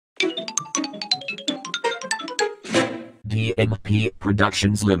DMP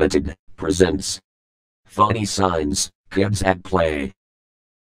Productions Limited presents Funny Signs, Kids at Play.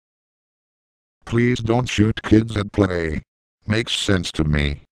 Please don't shoot kids at play. Makes sense to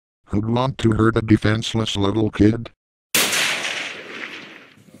me. Who'd want to hurt a defenseless little kid?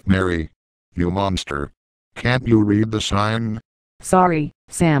 Mary, you monster. Can't you read the sign? Sorry,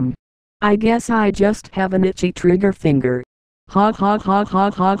 Sam. I guess I just have an itchy trigger finger. Hog hog hog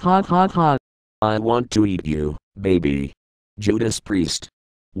hog hog hog hog hog. I want to eat you, baby. Judas Priest.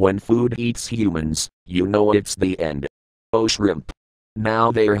 When food eats humans, you know it's the end. Oh shrimp.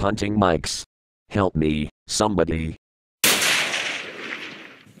 Now they're hunting mics. Help me, somebody.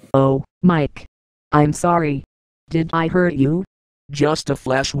 Oh, Mike. I'm sorry. Did I hurt you? Just a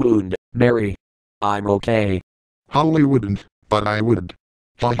flesh wound, Mary. I'm okay. Holly wouldn't, but I would.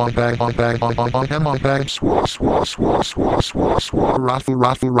 Raffle, raffle, raffle,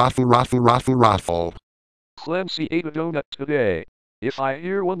 raffle, raffle, raffle. Clancy ate a donut today. If I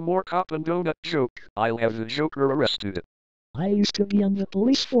hear one more cop and donut joke, I'll have the Joker arrested. I used to be on the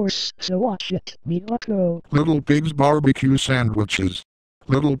police force, so watch it, me bucko. Little Pig's barbecue sandwiches.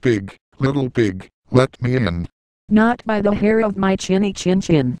 Little Pig, let me in. Not by the hair of my chinny chin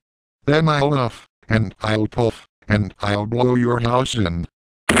chin. Then I'll huff, and I'll puff, and I'll blow your house in.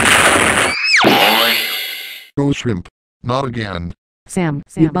 Go shrimp. Not again. Sam,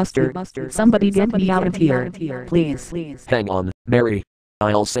 you buster. Somebody get me out of here, please. Hang on, Mary.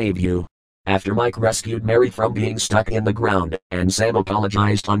 I'll save you. After Mike rescued Mary from being stuck in the ground, and Sam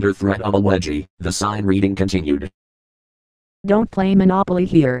apologized under threat of a wedgie, the sign reading continued. Don't play Monopoly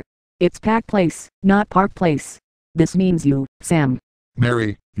here. It's Pack Place, not Park Place. This means you, Sam.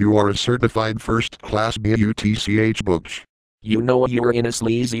 Mary, you are a certified first-class BUTCH butch. You know you're in a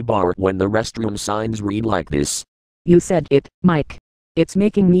sleazy bar when the restroom signs read like this. You said it, Mike. It's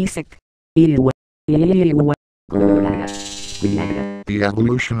making me sick. Ew. Ew. The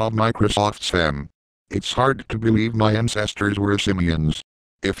evolution of Microsoft Sam. It's hard to believe my ancestors were simians.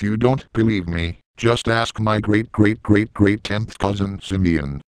 If you don't believe me, just ask my great-great-great-great 10th cousin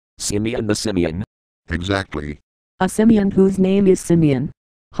Simeon. Simeon the Simian? Exactly. A simian whose name is Simeon.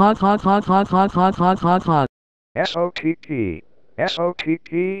 Hog hog hog hog hog hog hog hog hog. SOTP.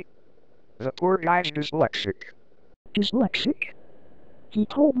 SOTP. The poor guy's dyslexic. Dyslexic? He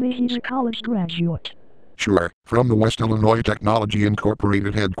told me he's a college graduate. Sure, from the West Illinois Technology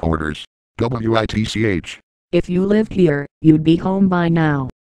Incorporated headquarters. WITCH. If you lived here, you'd be home by now.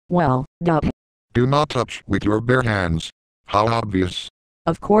 Well, duh. Do not touch with your bare hands. How obvious.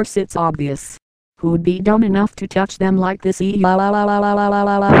 Of course it's obvious. Who'd be dumb enough to touch them like this? La la la la la la la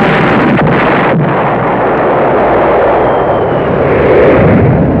la la.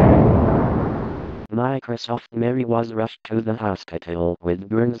 Microsoft Mary was rushed to the hospital with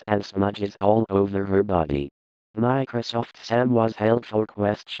burns and smudges all over her body. Microsoft Sam was held for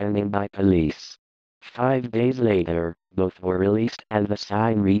questioning by police. 5 days later, both were released and the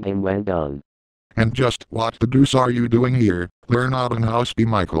sign reading went on. And just what the deuce are you doing here? Learn out and house be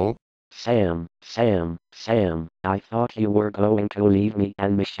Michael. Sam, I thought you were going to leave me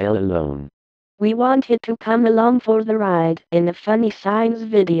and Michelle alone. We wanted to come along for the ride in a funny signs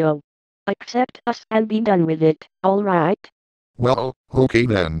video. Accept us and be done with it, alright? Well, okay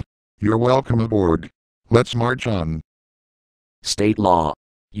then. You're welcome aboard. Let's march on. State law.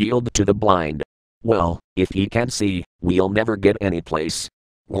 Yield to the blind. Well, if he can't see, we'll never get any place.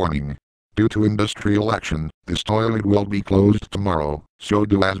 Warning. Due to industrial action, this toilet will be closed tomorrow, so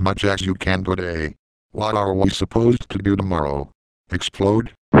do as much as you can today. What are we supposed to do tomorrow?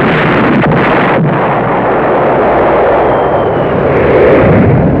 Explode?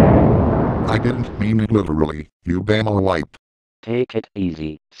 I didn't mean it literally, you Bama wipe. Take it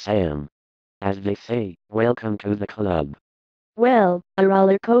easy, Sam. As they say, welcome to the club. Well, a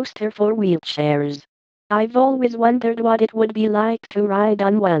roller coaster for wheelchairs. I've always wondered what it would be like to ride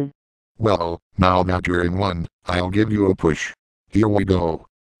on one. Well, now that you're in one, I'll give you a push. Here we go.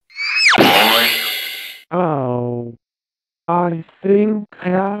 Oh. I think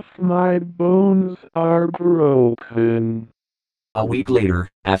half my bones are broken. A week later,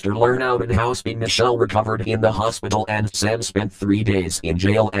 after learn-out and house-being, Michelle recovered in the hospital and Sam spent 3 days in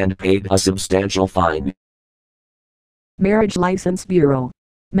jail and paid a substantial fine. Marriage License Bureau.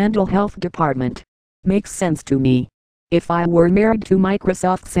 Mental Health Department. Makes sense to me. If I were married to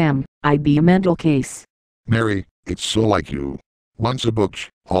Microsoft Sam, I'd be a mental case. Mary, it's so like you. Once a butch,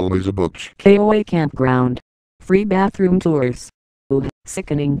 always a butch. KOA campground. Free bathroom tours. Ugh,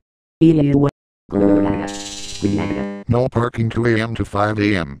 sickening. Ew. No parking 2 a.m. to 5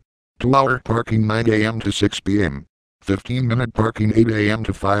 a.m. 2-hour parking 9 a.m. to 6 p.m. 15-minute parking 8 a.m.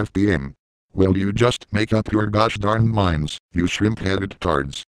 to 5 p.m.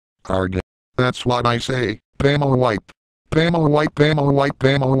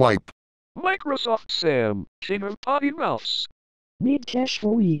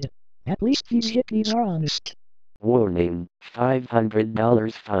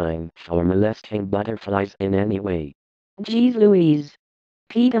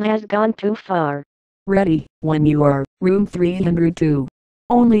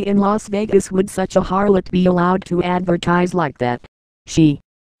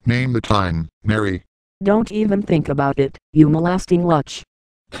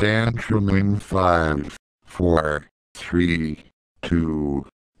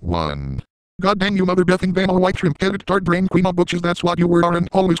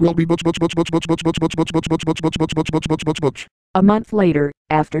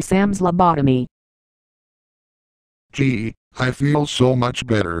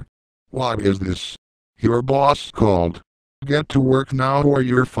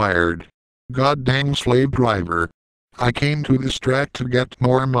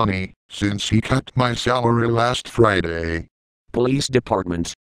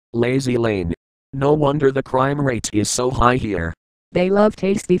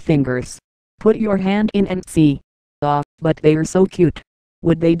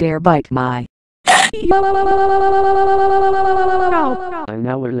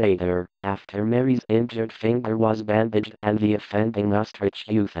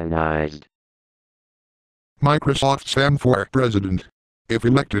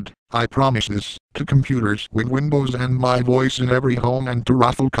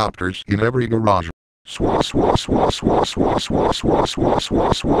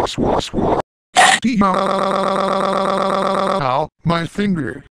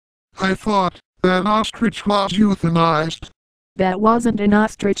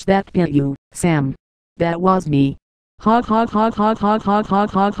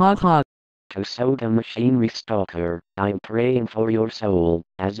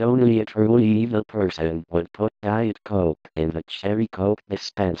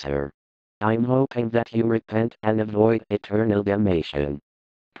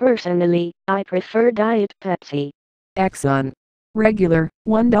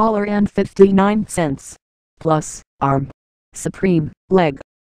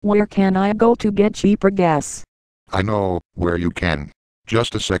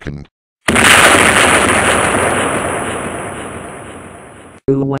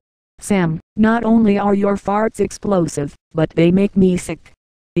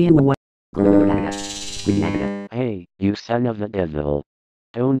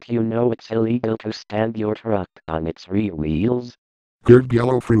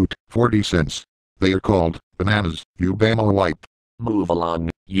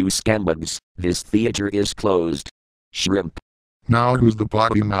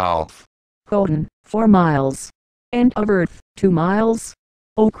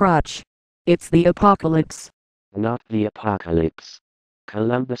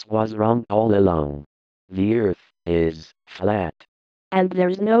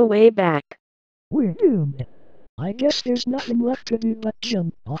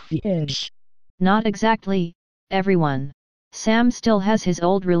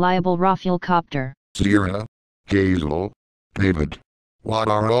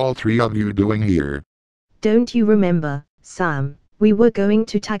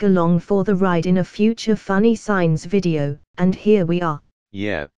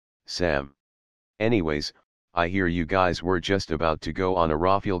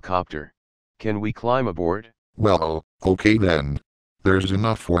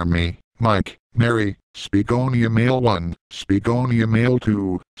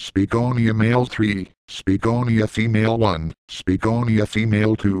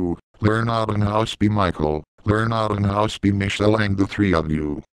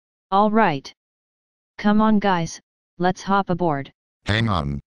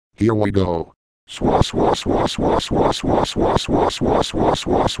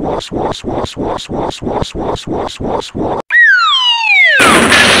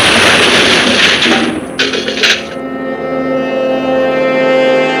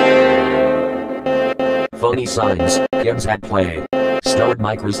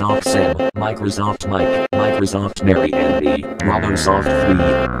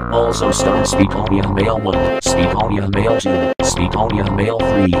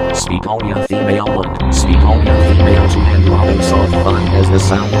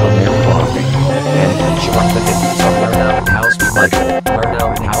 Michael, learn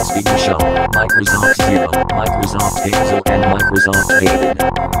out how to speak the show. Microsoft Zero, Microsoft Hazel, and Microsoft David.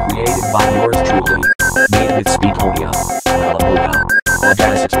 Created by yours truly. Made with Speakonia, Alamoda,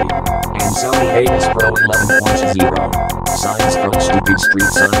 Audacity, and Sony Avis Pro 11.0. Signs from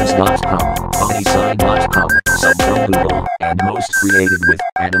StupidStreetSigns.com, FunnySign.com, some from Google, and most created with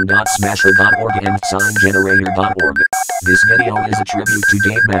Adam.Smasher.org and SignGenerator.org. This video is a tribute to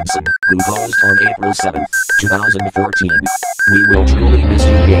Dave Manson, who posed on April 7, 2014. We will truly miss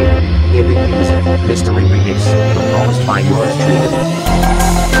you, Dave. Hidden Music, Mystery Remix, composed by yours truly.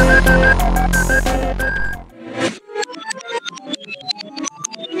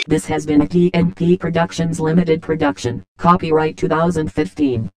 This has been a TNP Productions Limited production. Copyright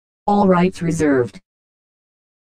 2015. All rights reserved.